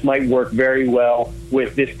this might work very well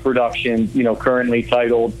with this production, currently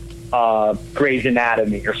titled Grey's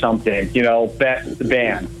Anatomy or something, best the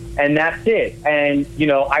band. And that's it. And,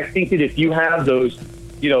 I think that if you have those,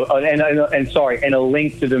 and a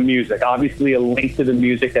link to the music, obviously a link to the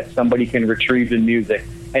music that somebody can retrieve the music.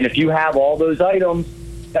 And if you have all those items,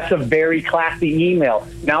 that's a very classy email.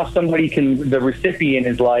 Now the recipient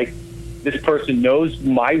is like, this person knows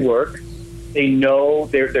my work. They know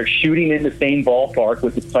they're shooting in the same ballpark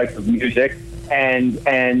with this type of music. And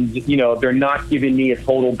they're not giving me a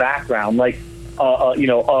total background. Like,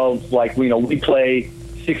 we play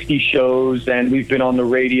 60 shows and we've been on the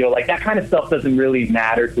radio. Like, that kind of stuff doesn't really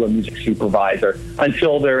matter to a music supervisor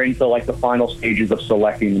until they're into, like, the final stages of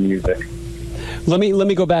selecting the music. Let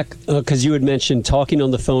me go back because you had mentioned talking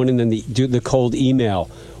on the phone and then the cold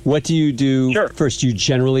email. What do you do first? Do you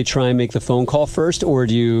generally try and make the phone call first, or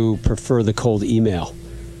do you prefer the cold email?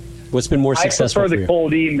 What's been more successful? I prefer the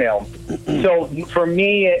cold email. So for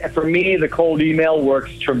me, the cold email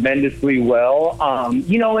works tremendously well.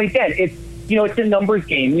 Again, it's a numbers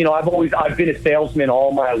game. I've been a salesman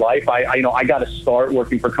all my life. I got to start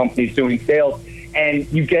working for companies doing sales. And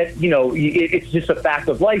you get, it's just a fact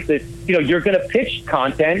of life that, you're going to pitch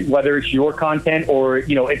content, whether it's your content or,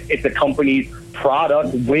 it's a company's product,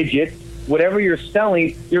 widget, whatever you're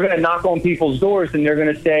selling, you're going to knock on people's doors and they're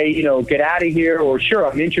going to say, get out of here, or sure,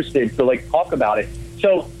 I'm interested. So, like, talk about it.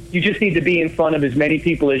 So you just need to be in front of as many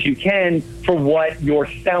people as you can for what you're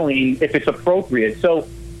selling, if it's appropriate. So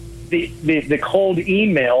the cold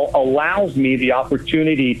email allows me the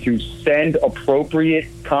opportunity to send appropriate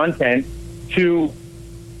content to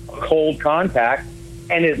a cold contact,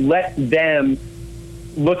 and it lets them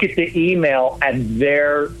look at the email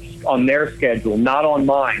on their schedule, not on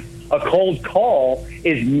mine. A cold call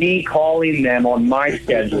is me calling them on my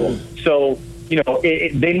schedule. So,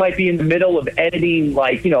 they might be in the middle of editing,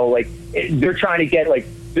 they're trying to get,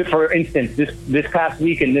 for instance, this past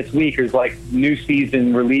week and this week is like new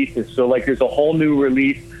season releases. So, like, there's a whole new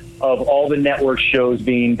release of all the network shows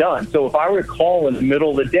being done. So if I were to call in the middle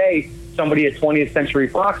of the day somebody at 20th Century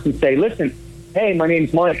Fox and say, listen, hey, my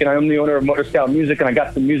name's Mike and I'm the owner of Motor Scout Music and I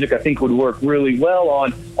got some music I think would work really well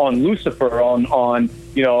on Lucifer, on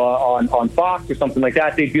Fox or something like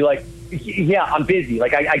that, they'd be like, yeah, I'm busy.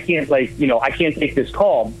 Like, I can't, I can't take this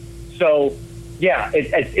call. So, yeah,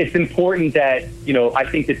 it's important that, I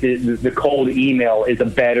think that the cold email is a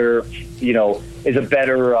better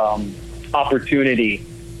opportunity.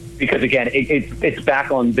 Because, again, it's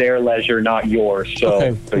back on their leisure, not yours. So,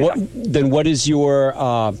 okay. Yeah. Then what is your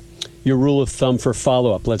rule of thumb for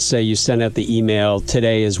follow-up? Let's say you send out the email.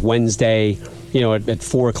 Today is Wednesday, at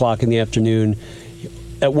 4 o'clock in the afternoon.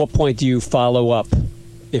 At what point do you follow up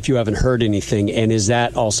if you haven't heard anything? And is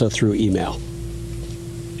that also through email?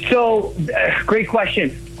 So, great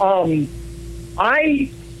question.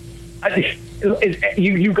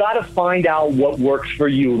 You got to find out what works for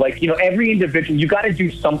you. Like, every individual, you got to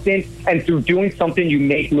do something, and through doing something, you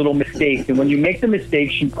make little mistakes. And when you make the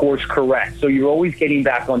mistakes, you course correct. So you're always getting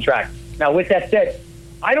back on track. Now, with that said,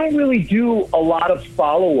 I don't really do a lot of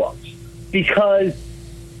follow-ups because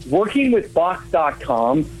working with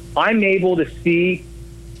Box.com, I'm able to see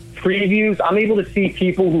previews. I'm able to see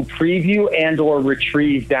people who preview and or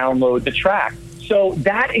retrieve, download the track. So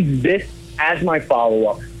that exists as my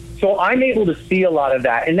follow-up. So I'm able to see a lot of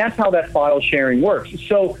that, and that's how that file sharing works.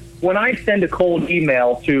 So when I send a cold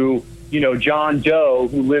email to, John Doe,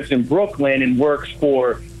 who lives in Brooklyn and works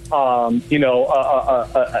for, a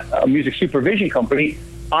music supervision company,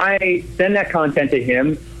 I send that content to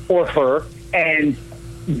him or her, and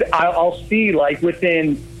I'll see, like,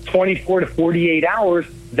 within 24 to 48 hours,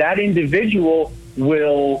 that individual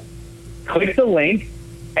will click the link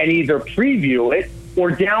and either preview it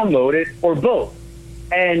or download it or both.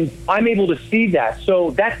 And I'm able to see that.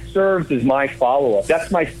 So that serves as my follow-up.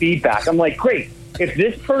 That's my feedback. I'm like, great. If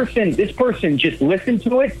this person just listened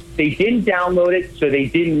to it, they didn't download it, so they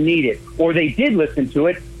didn't need it. Or they did listen to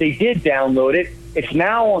it, they did download it. It's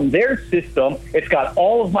now on their system. It's got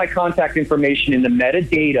all of my contact information in the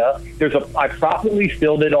metadata. I properly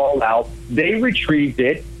filled it all out. They retrieved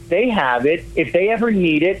it. They have it. If they ever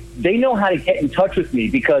need it, they know how to get in touch with me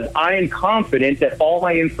because I am confident that all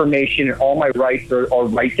my information and all my rights are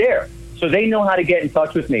right there. So they know how to get in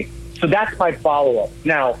touch with me. So that's my follow-up.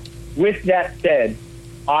 Now, with that said,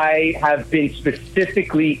 I have been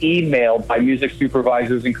specifically emailed by music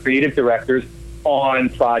supervisors and creative directors on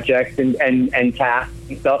projects and tasks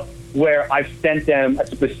and stuff where I've sent them a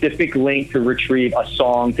specific link to retrieve a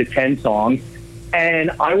song to 10 songs.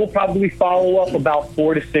 And I will probably follow up about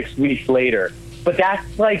 4 to 6 weeks later. But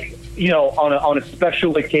that's like, on a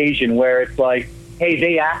special occasion where it's like, hey,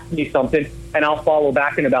 they asked me something, and I'll follow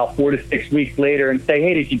back in about 4 to 6 weeks later and say,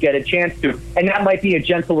 hey, did you get a chance to? And that might be a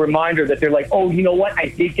gentle reminder that they're like, oh, you know what? I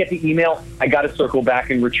did get the email. I got to circle back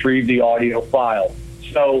and retrieve the audio file.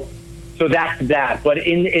 So that's that. But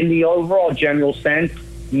in the overall general sense,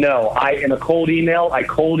 no. In a cold email,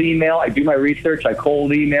 I do my research, I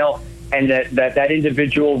cold email, and that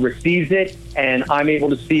individual receives it, and I'm able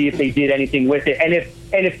to see if they did anything with it. And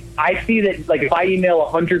if I see that, like, if I email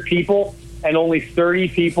 100 people and only 30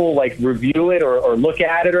 people like review it or look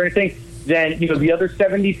at it or anything, then the other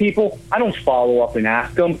 70 people, I don't follow up and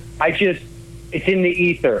ask them. It's in the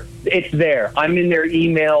ether. It's there. I'm in their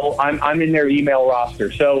email. I'm in their email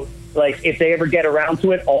roster. So, like, if they ever get around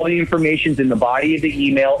to it, all the information's in the body of the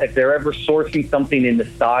email. If they're ever sourcing something in the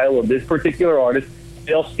style of this particular artist,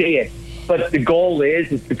 they'll see it. But the goal is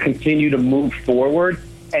to continue to move forward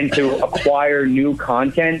and to acquire new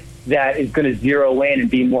content that is going to zero in and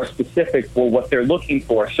be more specific for what they're looking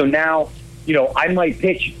for. So now, I might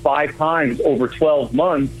pitch 5 times over 12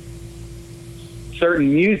 months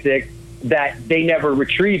certain music that they never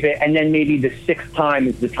retrieve it, and then maybe the 6th time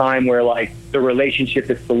is the time where, like, the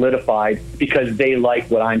relationship is solidified because they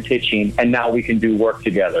like what I'm pitching, and now we can do work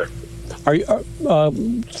together. Are you,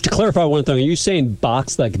 to clarify one thing, are you saying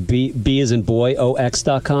box like B as in boy,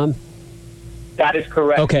 OX.com? That is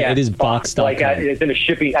correct. Okay, yes. It is box.com. Like as in a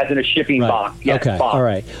shipping right. box. Yes, okay, box. all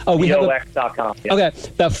right. Oh, we have OX.com. Yes. Okay,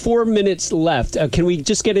 about 4 minutes left. Can we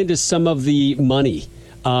just get into some of the money?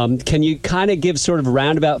 Can you kind of give sort of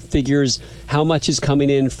roundabout figures how much is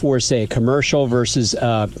coming in for, say, a commercial versus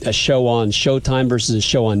a show on Showtime versus a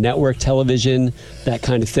show on network television, that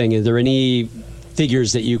kind of thing? Is there any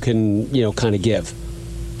figures that you can, kind of give?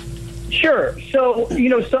 Sure. So,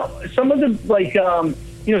 some of the, like,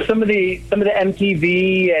 some of the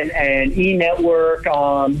MTV and E Network,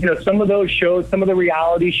 some of those shows, some of the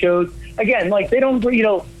reality shows, again, like, they don't,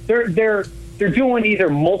 they're doing either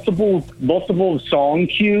multiple song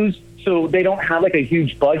cues, so they don't have like a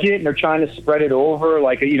huge budget, and they're trying to spread it over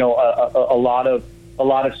like a lot of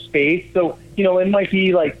space. So it might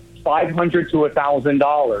be like $500 to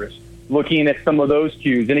 $1,000 looking at some of those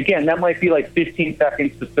cues, and again, that might be like 15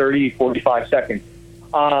 seconds to 45 seconds.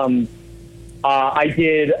 I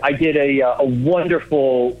did a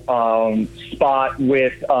wonderful spot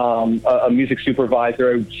with a music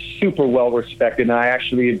supervisor, super well respected, and I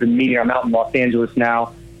actually have been meeting. I'm out in Los Angeles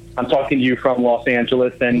now. I'm talking to you from Los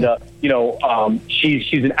Angeles, and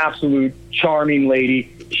she's an absolute charming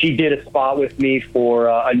lady. She did a spot with me for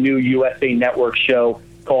a new USA Network show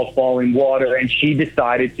called Falling Water, and she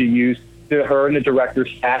decided to use her and the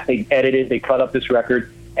director's staff. They edited, they cut up this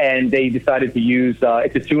record, and they decided to use,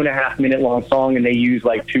 it's a 2.5 minute long song, and they use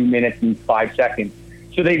like 2 minutes and 5 seconds.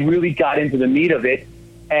 So they really got into the meat of it,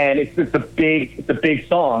 and it's a big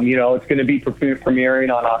song. It's going to be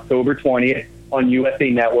premiering on October 20th on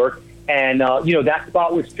USA Network, and that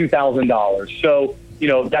spot was $2,000. So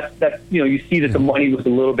that's you see that the money was a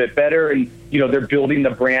little bit better, and they're building the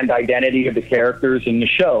brand identity of the characters in the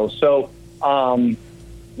show. So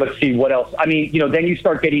let's see what else. I mean, then you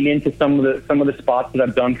start getting into some of the spots that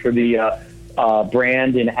I've done for the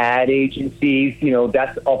brand and ad agencies.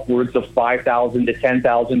 That's upwards of $5,000 to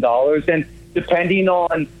 $10,000, and depending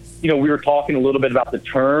on, we were talking a little bit about the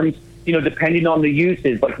terms. Depending on the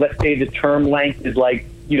uses, like, let's say the term length is like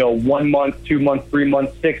 1 month, 2 months, 3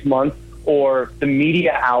 months, 6 months, or the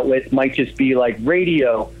media outlets might just be like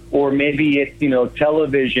radio, or maybe it's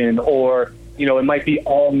television, or it might be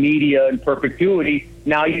all media in perpetuity.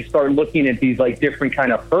 Now you start looking at these like different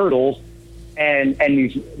kind of hurdles and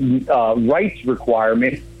these rights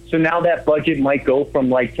requirements. So now that budget might go from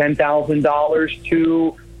like $10,000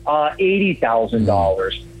 to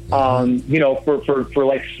 $80,000. For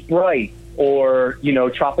like Sprite or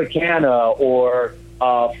Tropicana or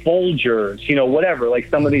Folgers, whatever. Like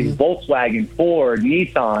some of these Volkswagen, Ford,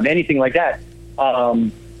 Nissan, anything like that.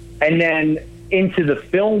 And then into the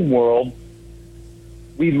film world,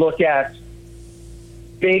 we look at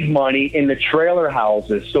big money in the trailer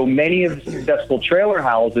houses. So many of the successful trailer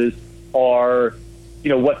houses are,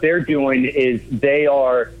 what they're doing is they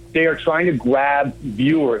are they are trying to grab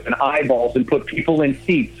viewers and eyeballs and put people in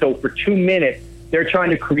seats. So for 2 minutes, they're trying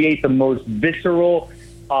to create the most visceral,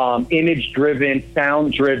 image-driven,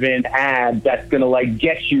 sound-driven ad that's going to like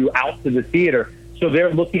get you out to the theater. So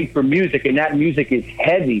they're looking for music, and that music is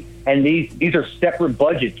heavy. And these are separate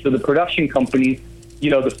budgets. So the production companies,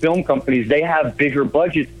 the film companies, they have bigger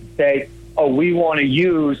budgets to say, oh, we want to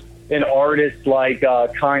use an artist like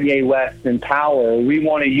Kanye West and Power. We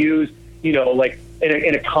want to use, like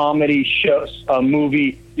in a comedy show,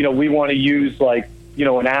 movie, we want to use like,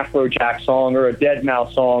 an Afrojack song or a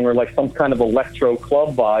Deadmau5 song or like some kind of electro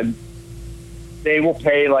club vibe. They will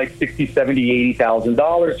pay like $60,000, $70,000,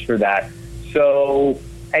 $80,000 for that. So,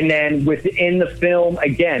 and then within the film,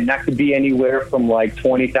 again, that could be anywhere from like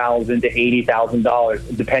 $20,000 to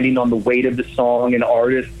 $80,000, depending on the weight of the song and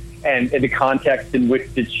artist and the context in which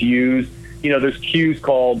it's used. There's cues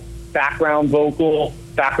called background vocal,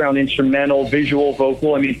 background instrumental, visual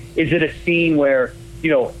vocal. I mean, is it a scene where,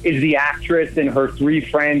 is the actress and her 3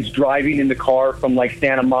 friends driving in the car from like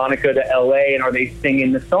Santa Monica to LA, and are they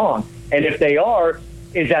singing the song? And if they are,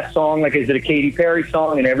 is that song, like, is it a Katy Perry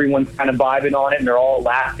song and everyone's kind of vibing on it and they're all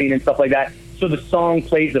laughing and stuff like that? So the song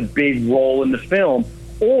plays a big role in the film.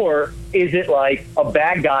 Or is it like a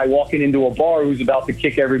bad guy walking into a bar who's about to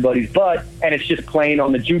kick everybody's butt and it's just playing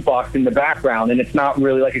on the jukebox in the background, and it's not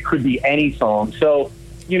really like, it could be any song. So,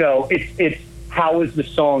 it's how is the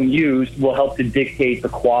song used will help to dictate the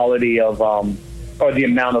quality of or the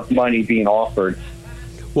amount of money being offered.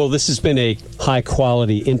 Well, this has been a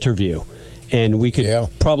high-quality interview, and we could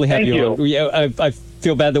probably have you on. I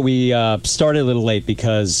feel bad that we started a little late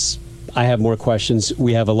because I have more questions.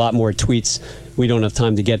 We have a lot more tweets. We don't have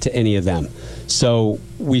time to get to any of them. So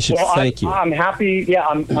we should thank you. I'm happy. Yeah,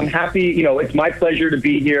 I'm happy. It's my pleasure to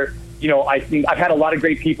be here. I think I've had a lot of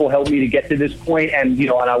great people help me to get to this point, and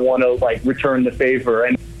and I want to like return the favor.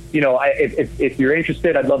 And if you're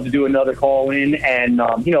interested, I'd love to do another call in and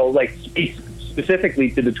like speak specifically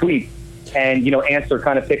to the tweet and answer,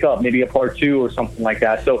 kind of pick up maybe a part 2 or something like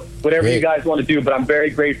that. So whatever you guys want to do, but I'm very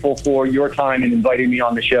grateful for your time and inviting me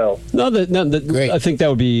on the show. I think that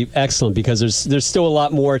would be excellent because there's still a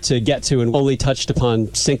lot more to get to, and only touched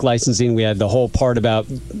upon sync licensing. We had the whole part about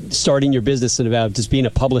starting your business and about just being a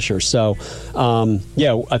publisher. So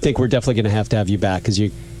I think we're definitely going to have you back because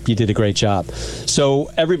you did a great job. So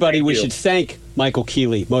everybody, we should thank Michael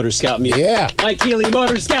Kealey, Motor Scout Music. Yeah. Mike Kealey,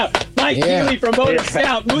 Motor Scout. Mike Kealey from Motor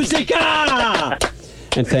Scout Musica.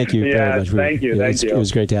 And thank you very much. Thank you. It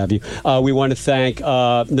was great to have you. We want to thank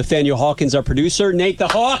Nathaniel Hawkins, our producer, Nate the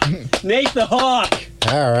Hawk. Nate the Hawk.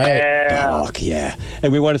 All right. Hawk, yeah.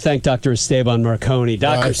 And we want to thank Dr. Esteban Marconi.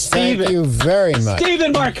 Dr. Steven. Thank you very much.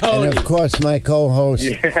 Stephen Marconi. And, of course, my co-host,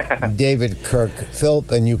 David Kirk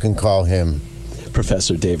Philp, and you can call him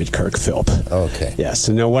Professor David Kirk Philp. Okay. Yes,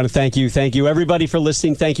 and I want to thank you. Thank you, everybody, for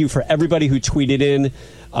listening. Thank you for everybody who tweeted in.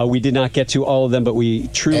 We did not get to all of them, but we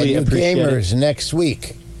truly appreciate gamers, it. Next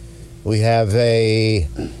week, we have a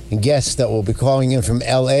guest that will be calling in from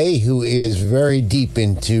L.A. who is very deep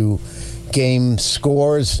into game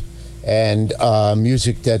scores and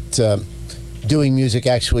music doing music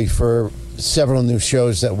actually for several new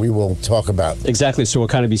shows that we will talk about. Exactly. So we'll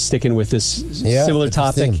kind of be sticking with this similar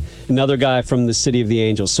topic. Another guy from the City of the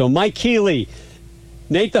Angels. So Mike Kealey,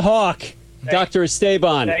 Nate the Hawk, Dr.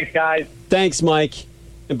 Esteban. Thanks, guys. Thanks, Mike.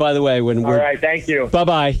 And by the way, all right, thank you.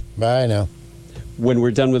 Bye-bye. Bye now. When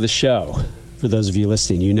we're done with the show, for those of you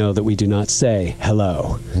listening, you know that we do not say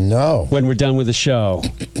hello. No. When we're done with the show,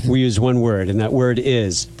 we use one word, and that word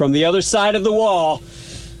is, from the other side of the wall,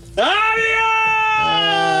 adios!